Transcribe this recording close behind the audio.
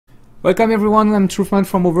Welcome everyone, I'm Truthman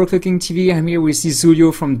from OverClocking-TV. I'm here with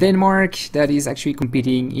Zzolio from Denmark that is actually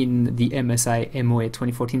competing in the MSI MOA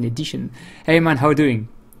 2014 edition. Hey man, how are you doing?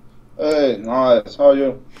 Hey, nice. How are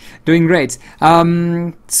you? Doing great.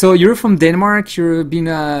 So you're from Denmark.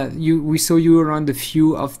 We saw you around a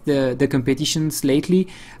few of the competitions lately.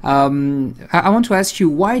 I want to ask you,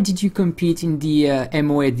 why did you compete in the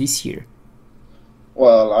MOA this year?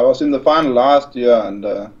 Well, I was in the final last year,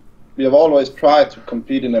 and we have always tried to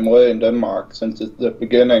compete in MOA in Denmark since the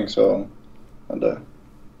beginning.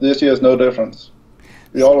 This year is no difference.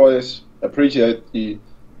 We always appreciate the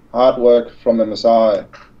hard work from MSI.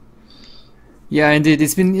 Yeah, indeed.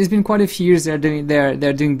 It's been quite a few years they're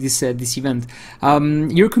doing this event.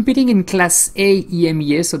 You're competing in Class A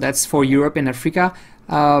EMEA, so that's for Europe and Africa.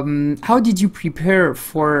 How did you prepare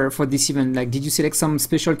for this event? Like, did you select some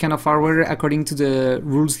special kind of hardware according to the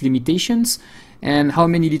rules limitations? And how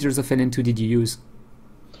many liters of LN2 did you use?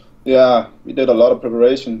 Yeah, we did a lot of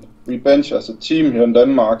preparation. We bench as a team here in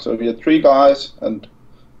Denmark, so we had 3 guys, and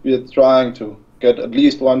we are trying to get at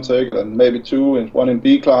least 1 ticket and maybe 2, and 1 in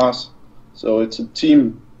B class. So it's a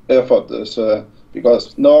team effort,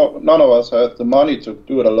 because none of us have the money to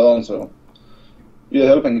do it alone. So we are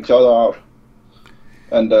helping each other out,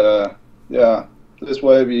 and yeah, this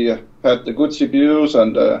way we had the good CPUs,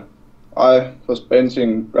 and I was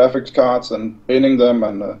benching graphics cards and binning them,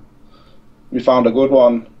 and we found a good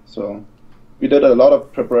one. So we did a lot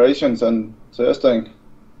of preparations and testing,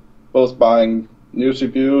 both buying new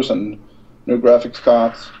CPUs and new graphics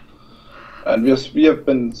cards. And we have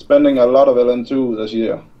been spending a lot of LN2 this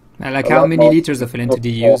year. Like, how many liters of LN2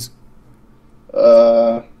 did you use?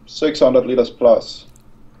 600 liters plus.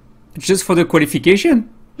 Just for the qualification?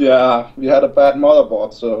 Yeah, we had a bad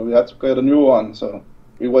motherboard, so we had to get a new one. So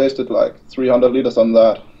we wasted like 300 liters on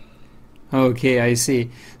that. Okay, I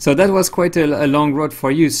see. So that was quite a long road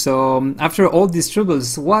for you. So after all these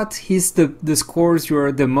troubles, what is the scores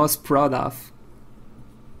you're the most proud of?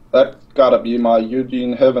 That gotta be my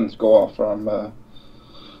Eugene Heaven score from,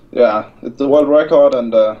 yeah, it's the world record,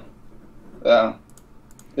 and yeah,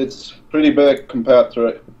 it's pretty big compared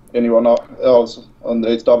to anyone else on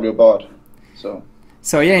the HW board.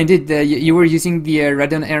 So yeah, indeed, you were using the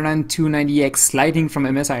Radeon Airline 290X Lightning from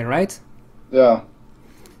MSI, right? Yeah.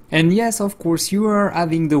 And yes, of course, you are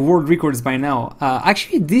having the world records by now.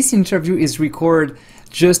 Actually, this interview is recorded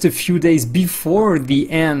just a few days before the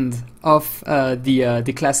end of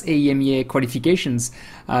the Class A EMEA qualifications.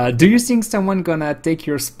 Do you think someone gonna take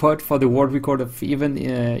your spot for the world record of even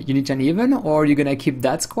Unity even, or are you gonna keep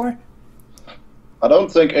that score? I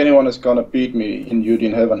don't think anyone is gonna beat me in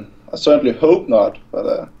Eugene Heaven. I certainly hope not,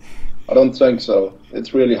 but I don't think so.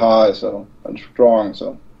 It's really high, and strong,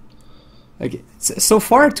 so. Okay. So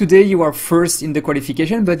far today you are first in the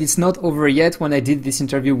qualification, but it's not over yet when I did this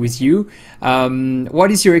interview with you.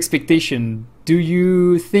 What is your expectation? Do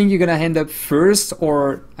you think you're gonna end up first,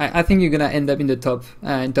 or I think you're gonna end up in the top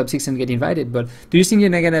 6 and get invited, but do you think you're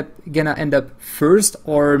gonna end up first,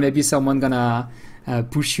 or maybe someone gonna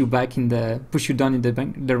push you down in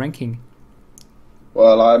the ranking?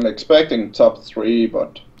 Well, I'm expecting top 3,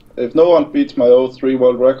 but if no one beats my 03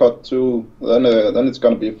 world record too, then it's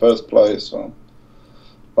going to be first place. So,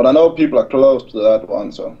 but I know people are close to that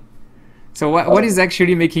one. So what is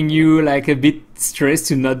actually making you like a bit stressed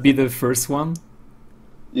to not be the first one?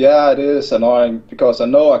 Yeah, it is annoying because I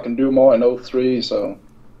know I can do more in 03. So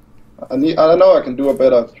I know I can do a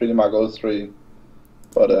better 3D Mark 03,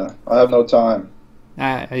 but I have no time.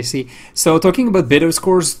 I see. So talking about better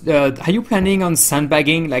scores, are you planning on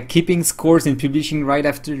sandbagging, like keeping scores and publishing right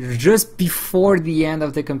after, just before the end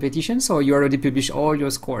of the competitions, or you already published all your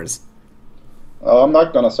scores? I'm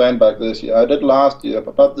not going to sandbag this year. I did last year,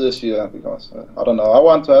 but not this year, because, I don't know, I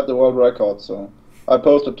want to have the world record, so I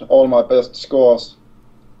posted all my best scores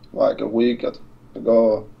like a week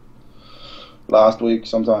ago, last week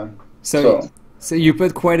sometime. So you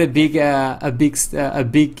put quite a big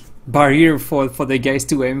barrier for the guys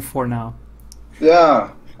to aim for now.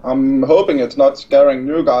 Yeah, I'm hoping it's not scaring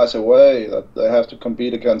new guys away that they have to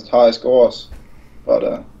compete against high scores. But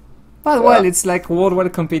yeah. Well, it's like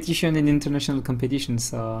worldwide competition and international competition,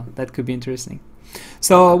 so that could be interesting.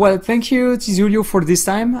 So, well, thank you, Zzolio, for this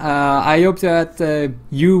time. I hope that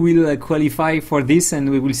you will qualify for this,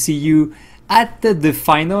 and we will see you at the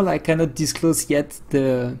final. I cannot disclose yet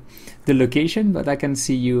the location, but I can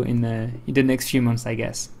see you in the next few months, I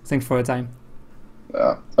guess. Thanks for your time.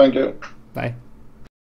 Yeah, thank you. Bye.